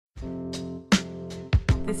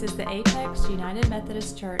This is the Apex United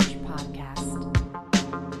Methodist Church podcast.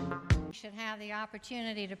 You should have the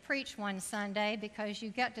opportunity to preach one Sunday because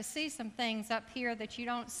you get to see some things up here that you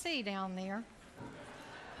don't see down there.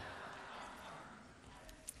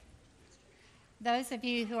 Those of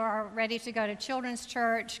you who are ready to go to children's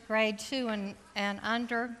church, grade 2 and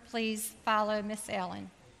under, please follow Miss Ellen.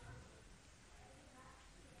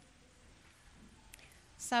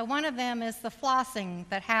 So one of them is the flossing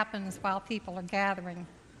that happens while people are gathering.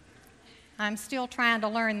 I'm still trying to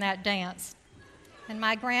learn that dance, and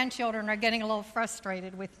my grandchildren are getting a little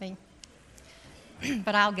frustrated with me,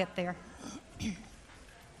 but I'll get there.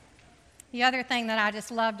 The other thing that I just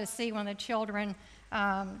love to see when the children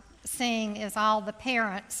sing is all the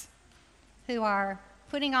parents who are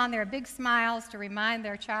putting on their big smiles to remind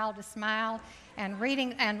their child to smile and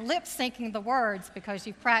reading and lip syncing the words because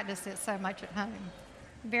you've practiced it so much at home.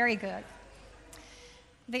 Very good.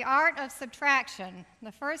 The art of subtraction.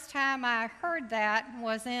 The first time I heard that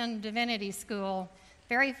was in divinity school.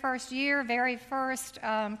 Very first year, very first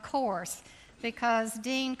course, because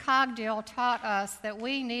Dean Cogdill taught us that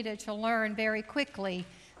we needed to learn very quickly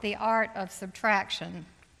the art of subtraction.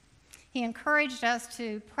 He encouraged us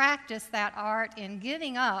to practice that art in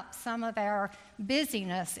giving up some of our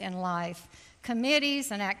busyness in life,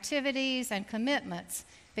 committees and activities and commitments,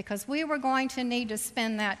 because we were going to need to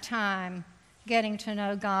spend that time getting to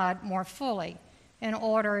know God more fully in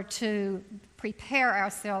order to prepare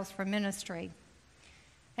ourselves for ministry.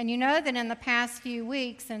 And you know that in the past few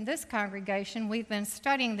weeks in this congregation, we've been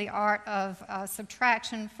studying the art of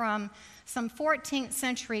subtraction from some 14th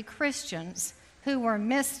century Christians who were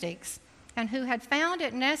mystics and who had found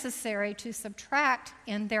it necessary to subtract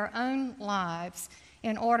in their own lives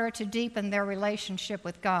in order to deepen their relationship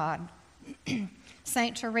with God.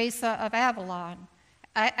 St. Teresa of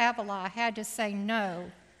Avila had to say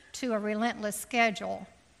no to a relentless schedule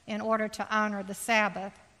in order to honor the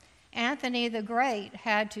Sabbath. Anthony the Great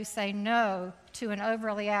had to say no to an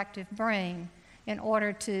overly active brain in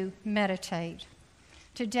order to meditate.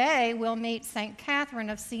 Today we'll meet St. Catherine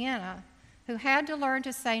of Siena, who had to learn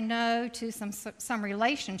to say no to some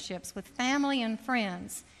relationships with family and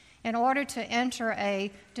friends in order to enter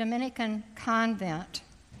a Dominican convent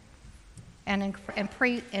and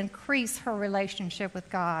increase her relationship with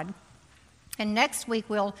God. And next week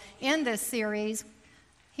we'll end this series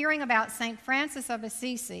hearing about St. Francis of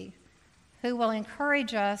Assisi, who will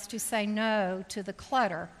encourage us to say no to the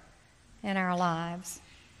clutter in our lives.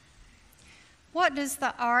 What does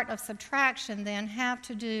the art of subtraction then have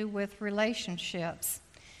to do with relationships?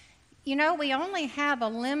 You know, we only have a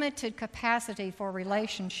limited capacity for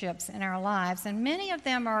relationships in our lives, and many of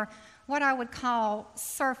them are what I would call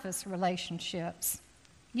surface relationships.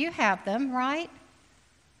 You have them, right?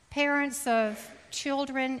 Parents of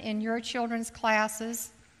children in your children's classes,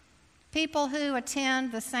 people who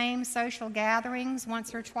attend the same social gatherings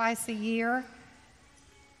once or twice a year.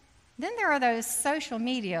 Then there are those social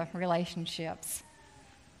media relationships.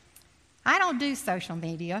 I don't do social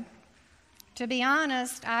media. To be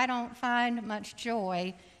honest, I don't find much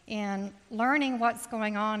joy in learning what's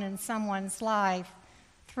going on in someone's life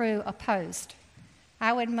through a post.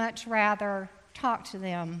 I would much rather talk to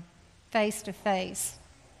them face to face,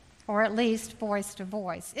 or at least voice to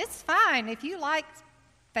voice. It's fine if you like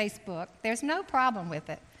Facebook, there's no problem with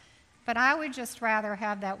it, but I would just rather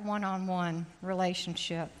have that one-on-one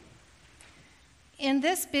relationship. In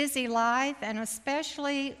this busy life, and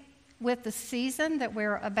especially with the season that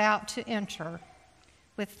we're about to enter,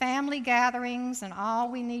 with family gatherings and all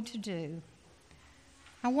we need to do,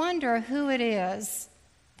 I wonder who it is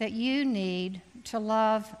that you need to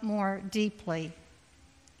love more deeply,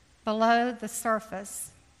 below the surface,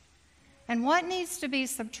 and what needs to be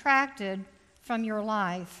subtracted from your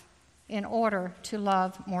life in order to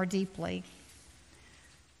love more deeply.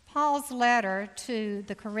 Paul's letter to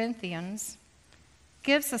the Corinthians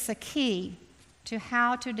gives us a key to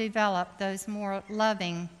how to develop those more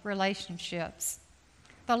loving relationships.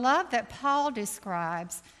 The love that Paul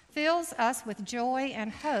describes fills us with joy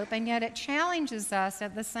and hope, and yet it challenges us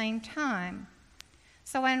at the same time.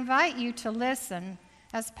 So I invite you to listen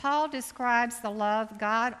as Paul describes the love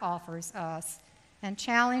God offers us and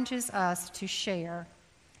challenges us to share.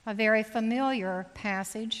 A very familiar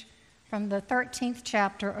passage from the 13th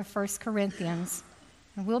chapter of 1 Corinthians,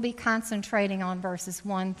 and we'll be concentrating on verses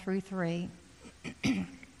 1 through 3.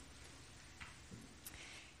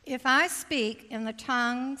 If I speak in the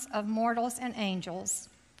tongues of mortals and angels,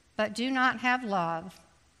 but do not have love,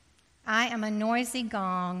 I am a noisy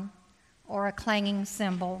gong or a clanging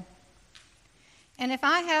cymbal. And if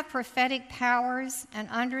I have prophetic powers and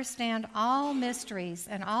understand all mysteries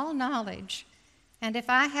and all knowledge, And if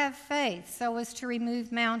I have faith so as to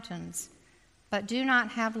remove mountains, but do not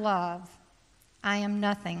have love, I am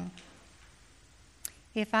nothing.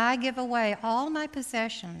 If I give away all my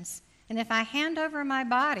possessions, and if I hand over my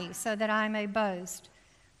body so that I may boast,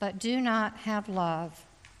 but do not have love,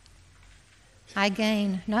 I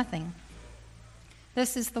gain nothing.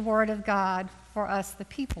 This is the word of God for us, the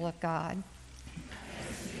people of God.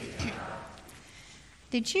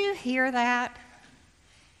 Did you hear that?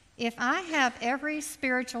 If I have every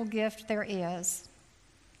spiritual gift there is,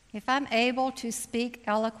 if I'm able to speak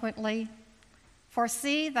eloquently,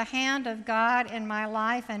 foresee the hand of God in my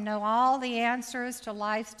life and know all the answers to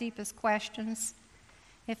life's deepest questions,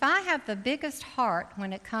 if I have the biggest heart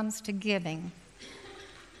when it comes to giving,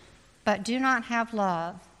 but do not have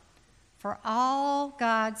love for all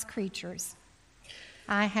God's creatures,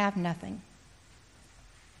 I have nothing.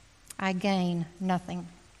 I gain nothing.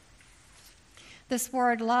 This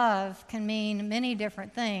word love can mean many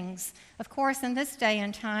different things. Of course, in this day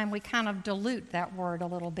and time, we kind of dilute that word a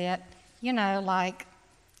little bit. You know, like,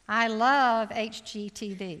 I love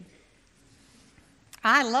HGTV.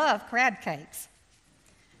 I love crab cakes.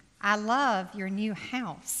 I love your new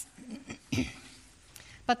house.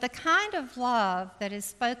 But the kind of love that is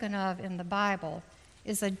spoken of in the Bible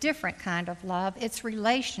is a different kind of love. It's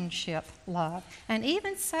relationship love. And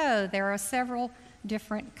even so, there are several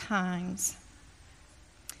different kinds.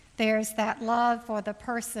 There's that love for the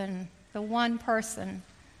person, the one person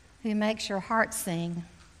who makes your heart sing.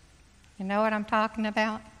 You know what I'm talking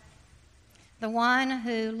about? The one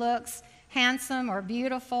who looks handsome or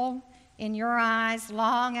beautiful in your eyes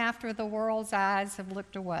long after the world's eyes have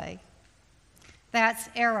looked away. That's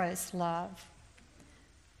eros love.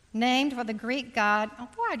 Named for the Greek god, oh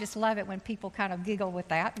boy, I just love it when people kind of giggle with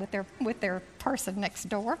that, with their person next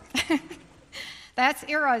door. That's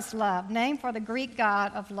eros love, named for the Greek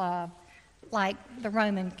god of love, like the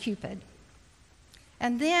Roman Cupid.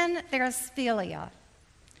 And then there's philia,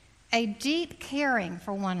 a deep caring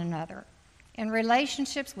for one another in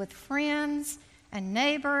relationships with friends and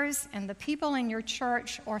neighbors and the people in your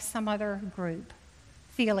church or some other group.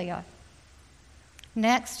 Philia.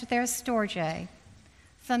 Next, there's storge,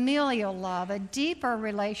 familial love, a deeper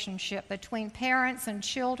relationship between parents and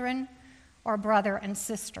children or brother and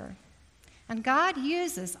sister. And God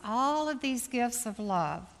uses all of these gifts of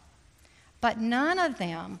love, but none of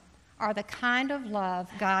them are the kind of love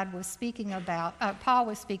Paul was speaking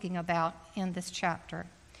about in this chapter.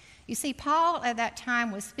 You see, Paul at that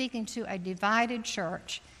time was speaking to a divided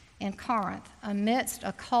church in Corinth amidst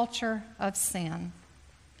a culture of sin.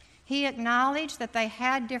 He acknowledged that they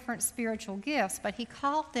had different spiritual gifts, but he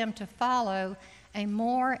called them to follow a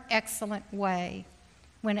more excellent way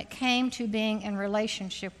when it came to being in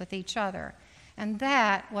relationship with each other. And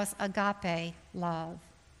that was agape love,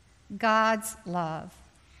 God's love.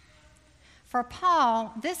 For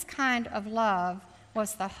Paul, this kind of love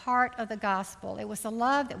was the heart of the gospel. It was a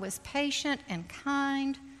love that was patient and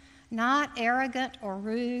kind, not arrogant or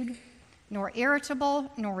rude, nor irritable,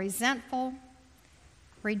 nor resentful,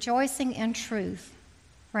 rejoicing in truth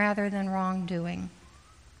rather than wrongdoing.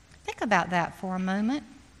 Think about that for a moment.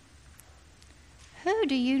 Who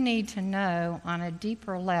do you need to know on a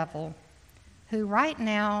deeper level who right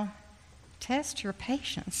now tests your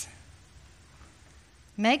patience,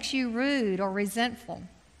 makes you rude or resentful?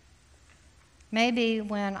 Maybe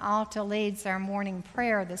when Alta leads our morning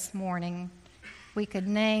prayer this morning, we could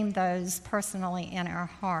name those personally in our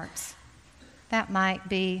hearts. That might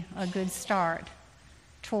be a good start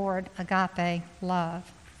toward agape love.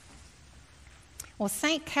 Well,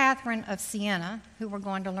 St. Catherine of Siena, who we're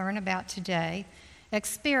going to learn about today,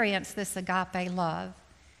 experienced this agape love.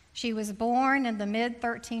 She was born in the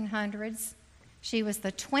mid-1300s. She was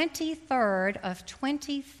the 23rd of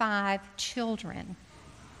 25 children,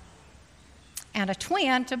 and a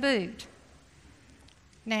twin to boot.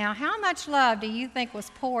 Now, how much love do you think was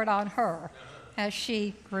poured on her as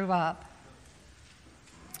she grew up?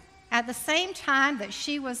 At the same time that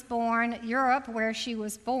she was born, Europe, where she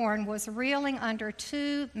was born, was reeling under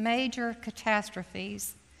two major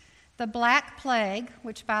catastrophes. The Black Plague,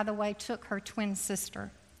 which, by the way, took her twin sister,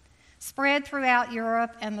 spread throughout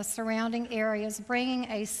Europe and the surrounding areas, bringing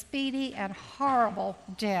a speedy and horrible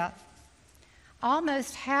death.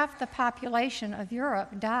 Almost half the population of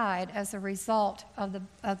Europe died as a result of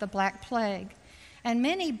the Black Plague, and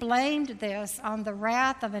many blamed this on the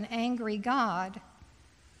wrath of an angry God,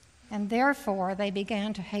 and therefore they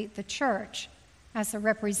began to hate the church as a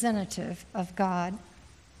representative of God.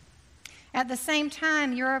 At the same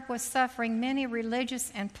time, Europe was suffering many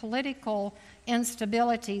religious and political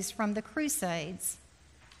instabilities from the Crusades.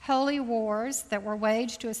 holy wars that were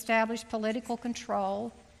waged to establish political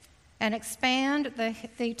control and expand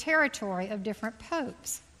the territory of different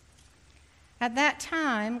popes. At that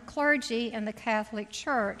time, clergy in the Catholic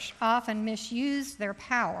Church often misused their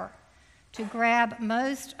power to grab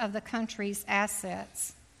most of the country's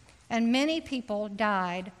assets, and many people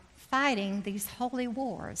died fighting these holy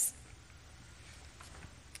wars.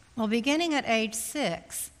 Well, beginning at age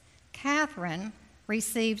 6, Catherine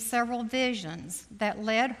received several visions that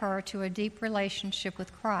led her to a deep relationship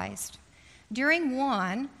with Christ. During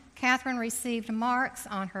one, Catherine received marks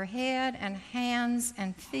on her head and hands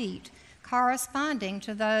and feet corresponding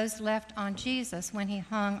to those left on Jesus when he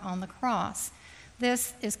hung on the cross.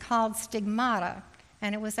 This is called stigmata,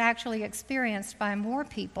 and it was actually experienced by more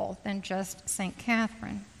people than just St.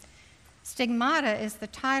 Catherine. Stigmata is the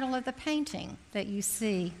title of the painting that you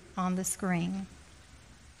see on the screen.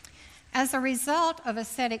 As a result of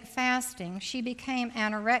ascetic fasting, she became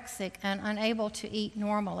anorexic and unable to eat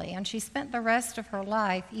normally, and she spent the rest of her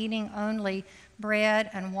life eating only bread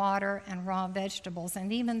and water and raw vegetables,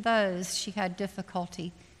 and even those she had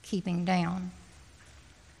difficulty keeping down.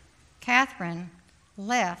 Catherine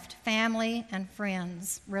left family and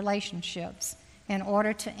friends, relationships, in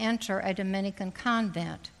order to enter a Dominican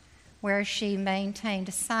convent where she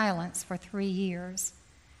maintained silence for 3 years.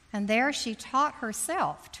 And there she taught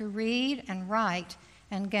herself to read and write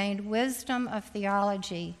and gained wisdom of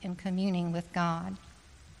theology in communing with God.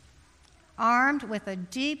 Armed with a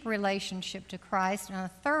deep relationship to Christ and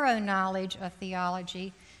a thorough knowledge of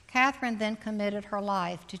theology, Catherine then committed her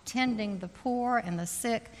life to tending the poor and the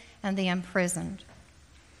sick and the imprisoned.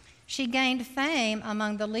 She gained fame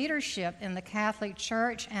among the leadership in the Catholic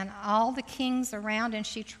Church and all the kings around, and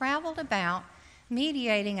she traveled about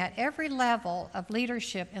mediating at every level of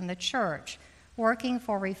leadership in the church, working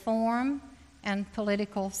for reform and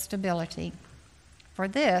political stability. For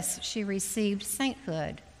this, she received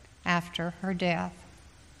sainthood after her death.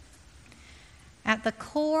 At the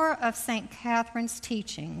core of St. Catherine's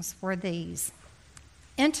teachings were these: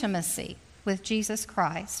 intimacy with Jesus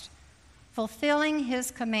Christ, fulfilling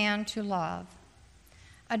his command to love,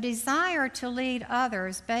 a desire to lead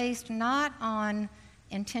others based not on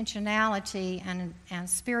intentionality and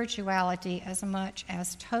spirituality as much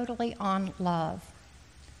as totally on love.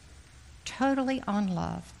 Totally on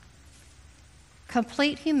love.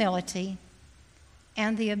 Complete humility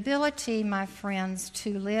and the ability, my friends,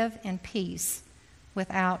 to live in peace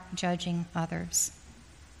without judging others.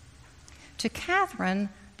 To Catherine,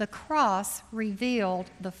 the cross revealed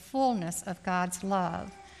the fullness of God's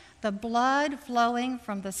love. The blood flowing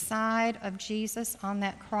from the side of Jesus on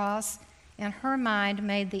that cross, in her mind,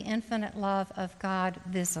 made the infinite love of God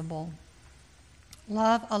visible.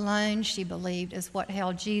 Love alone, she believed, is what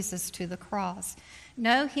held Jesus to the cross.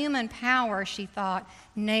 No human power, she thought,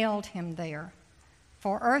 nailed him there,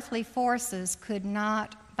 for earthly forces could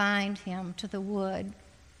not bind him to the wood.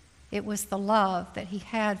 It was the love that he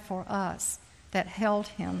had for us that held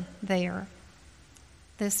him there.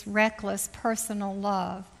 This reckless personal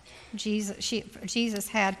love Jesus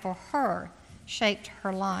had for her shaped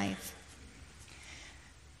her life.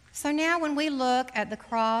 So now when we look at the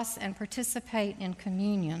cross and participate in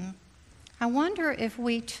communion, I wonder if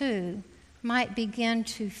we too might begin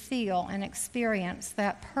to feel and experience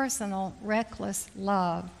that personal, reckless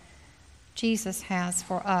love Jesus has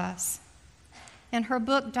for us. In her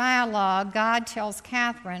book Dialogue, God tells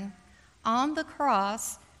Catherine, on the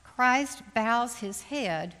cross, Christ bows his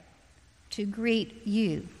head to greet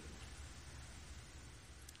you,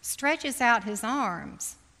 stretches out his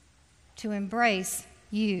arms to embrace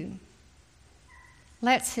you,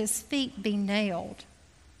 lets his feet be nailed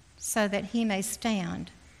so that he may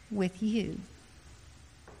stand with you.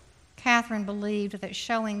 Catherine believed that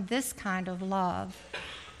showing this kind of love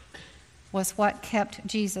was what kept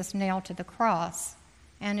Jesus nailed to the cross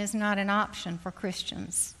and is not an option for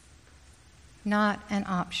Christians. Not an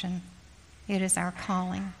option. It is our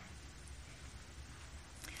calling.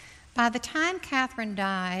 By the time Catherine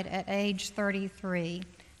died at age 33,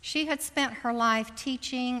 she had spent her life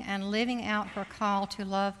teaching and living out her call to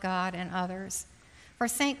love God and others. For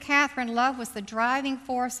St. Catherine, love was the driving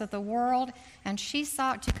force of the world, and she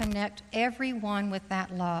sought to connect everyone with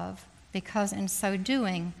that love, because in so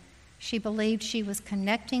doing, she believed she was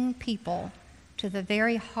connecting people to the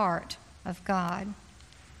very heart of God.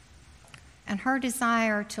 And her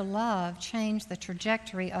desire to love changed the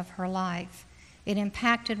trajectory of her life. It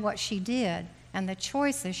impacted what she did and the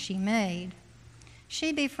choices she made.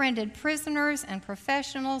 She befriended prisoners and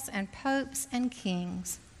professionals and popes and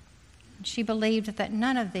kings. She believed that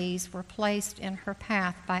none of these were placed in her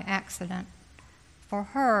path by accident. For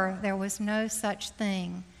her, there was no such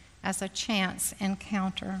thing as a chance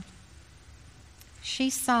encounter. She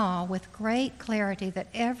saw with great clarity that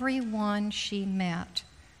everyone she met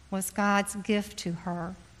was God's gift to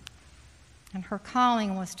her, and her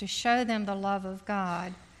calling was to show them the love of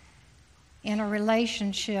God in a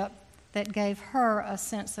relationship that gave her a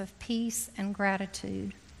sense of peace and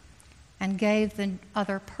gratitude and gave the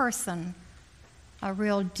other person a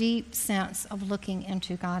real deep sense of looking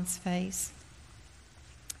into God's face.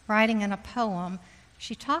 Writing in a poem,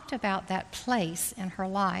 she talked about that place in her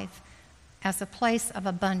life as a place of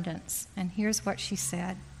abundance. And here's what she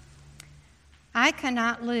said: I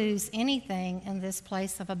cannot lose anything in this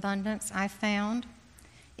place of abundance I found.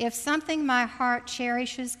 If something my heart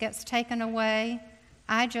cherishes gets taken away,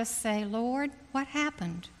 I just say, Lord, what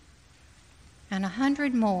happened? And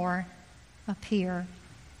 100 more appear.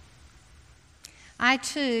 I,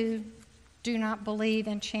 too, do not believe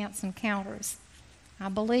in chance encounters. I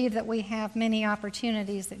believe that we have many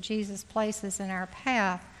opportunities that Jesus places in our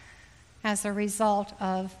path as a result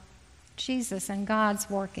of Jesus and God's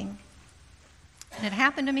working. And it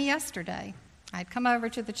happened to me yesterday. I'd come over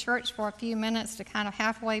to the church for a few minutes to kind of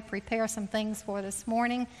halfway prepare some things for this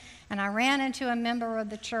morning, and I ran into a member of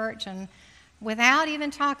the church, and without even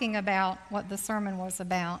talking about what the sermon was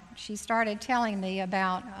about, she started telling me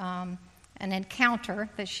about an encounter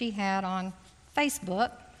that she had on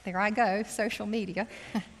Facebook. There I go, social media.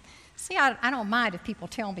 See, I don't mind if people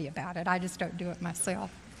tell me about it. I just don't do it myself.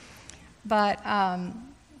 But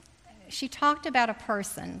she talked about a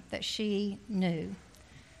person that she knew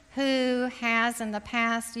who has, in the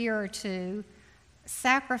past year or two,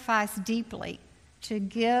 sacrificed deeply to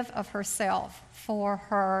give of herself for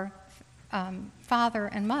her father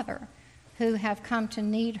and mother, who have come to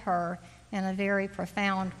need her in a very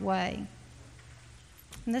profound way.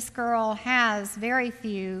 And this girl has very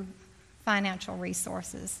few financial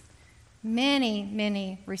resources, many,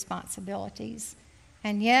 many responsibilities,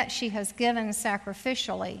 and yet she has given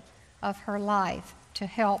sacrificially of her life to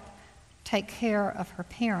help take care of her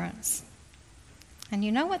parents. And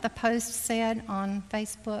you know what the post said on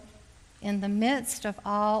Facebook? In the midst of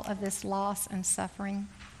all of this loss and suffering,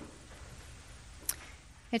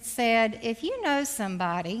 it said, if you know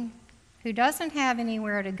somebody who doesn't have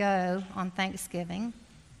anywhere to go on Thanksgiving,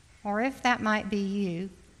 or if that might be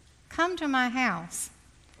you, come to my house.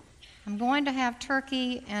 I'm going to have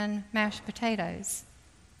turkey and mashed potatoes.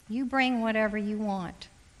 You bring whatever you want,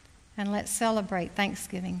 and let's celebrate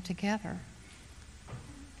Thanksgiving together.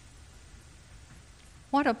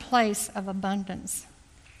 What a place of abundance.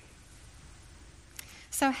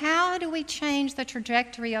 So how do we change the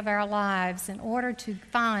trajectory of our lives in order to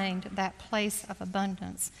find that place of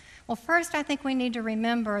abundance? Well, first, I think we need to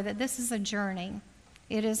remember that this is a journey.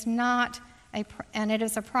 It is it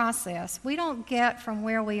is a process. We don't get from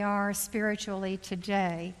where we are spiritually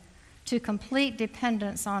today to complete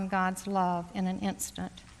dependence on God's love in an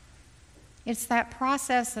instant. It's that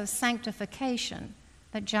process of sanctification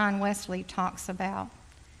that John Wesley talks about.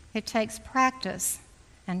 It takes practice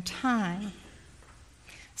and time.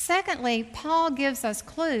 Secondly, Paul gives us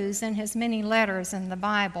clues in his many letters in the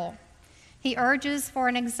Bible. He urges, for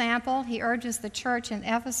an example, he urges the church in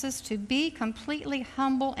Ephesus to be completely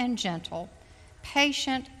humble and gentle,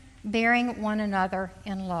 patient, bearing one another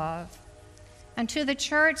in love. And to the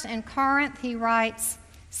church in Corinth, he writes,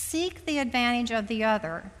 seek the advantage of the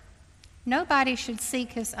other. Nobody should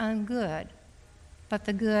seek his own good, but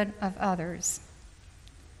the good of others.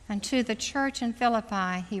 And to the church in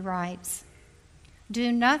Philippi, he writes,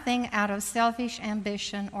 do nothing out of selfish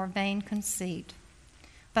ambition or vain conceit,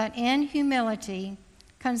 but in humility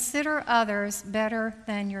consider others better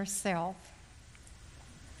than yourself.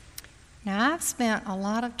 Now, I've spent a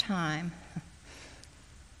lot of time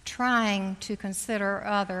trying to consider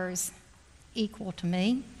others equal to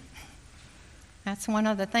me. That's one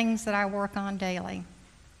of the things that I work on daily.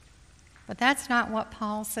 But that's not what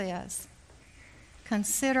Paul says.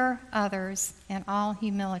 Consider others in all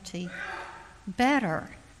humility better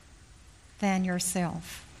than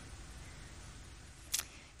yourself.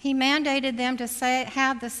 He mandated them to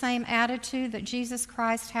have the same attitude that Jesus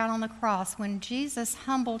Christ had on the cross when Jesus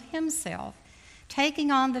humbled himself, taking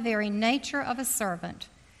on the very nature of a servant,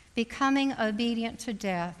 becoming obedient to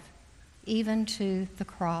death, even to the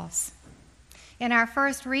cross. In our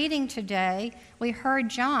first reading today, we heard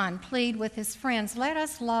John plead with his friends, let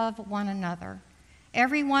us love one another.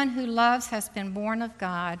 Everyone who loves has been born of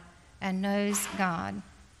God and knows God.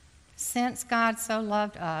 Since God so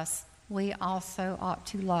loved us, we also ought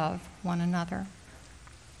to love one another.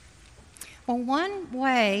 Well, one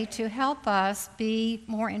way to help us be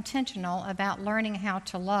more intentional about learning how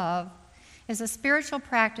to love is a spiritual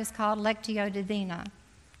practice called Lectio Divina,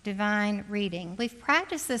 divine reading. We've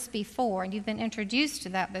practiced this before, and you've been introduced to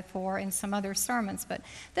that before in some other sermons, but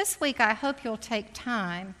this week I hope you'll take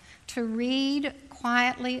time to read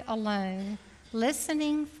quietly alone,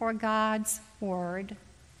 listening for God's word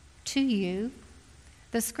to you,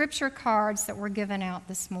 the scripture cards that were given out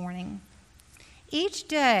this morning. Each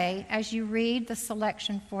day, as you read the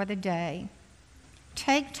selection for the day,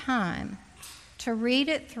 take time to read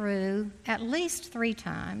it through at least 3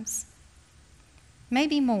 times,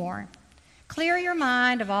 maybe more. Clear your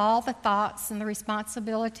mind of all the thoughts and the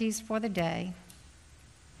responsibilities for the day,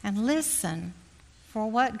 and listen for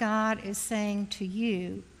what God is saying to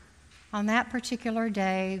you on that particular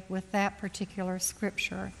day with that particular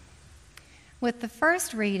scripture. With the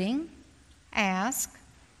first reading, ask,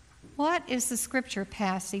 what is the scripture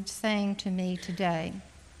passage saying to me today?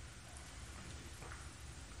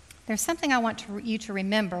 There's something I want you to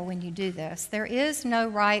remember when you do this. There is no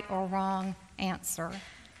right or wrong answer.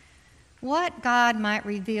 What God might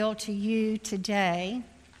reveal to you today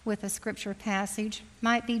with a scripture passage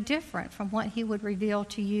might be different from what he would reveal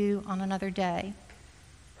to you on another day,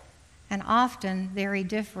 and often very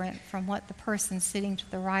different from what the person sitting to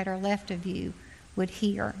the right or left of you would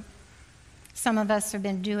hear. Some of us have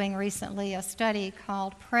been doing recently a study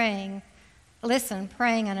called Praying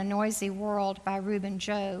in a Noisy World by Reuben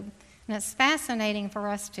Job. And it's fascinating for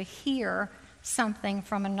us to hear something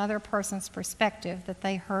from another person's perspective that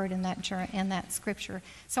they heard in that scripture.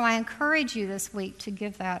 So I encourage you this week to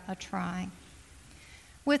give that a try.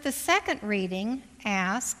 With the second reading,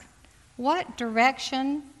 ask, what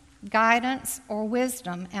direction, guidance, or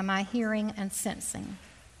wisdom am I hearing and sensing?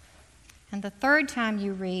 And the third time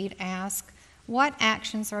you read, ask, what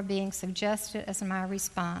actions are being suggested as my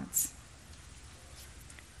response?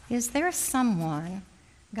 Is there someone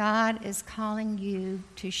God is calling you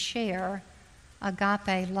to share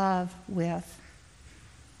agape love with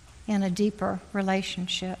in a deeper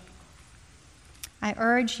relationship? I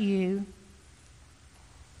urge you,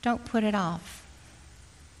 don't put it off.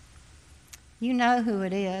 You know who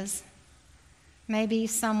it is. Maybe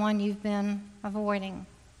someone you've been avoiding.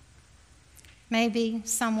 Maybe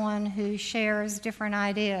someone who shares different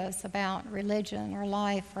ideas about religion or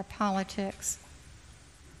life or politics.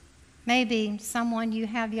 Maybe someone you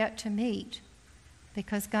have yet to meet,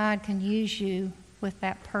 because God can use you with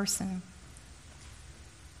that person.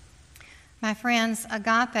 My friends,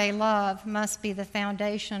 agape love must be the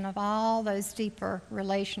foundation of all those deeper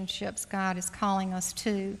relationships God is calling us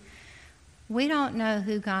to. We don't know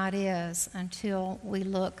who God is until we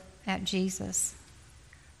look at Jesus.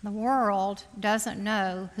 The world doesn't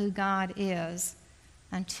know who God is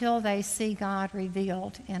until they see God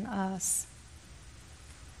revealed in us.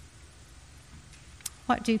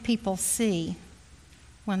 What do people see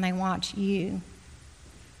when they watch you?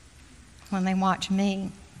 When they watch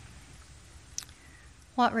me?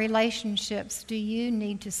 What relationships do you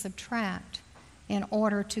need to subtract in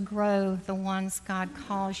order to grow the ones God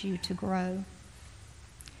calls you to grow?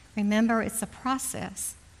 Remember, it's a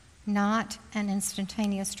process, not an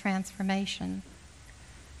instantaneous transformation.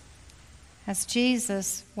 As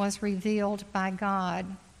Jesus was revealed by God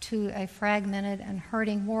to a fragmented and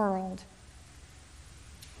hurting world,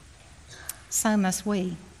 so must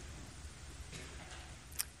we.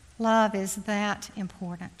 Love is that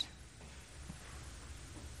important.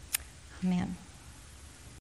 Amen.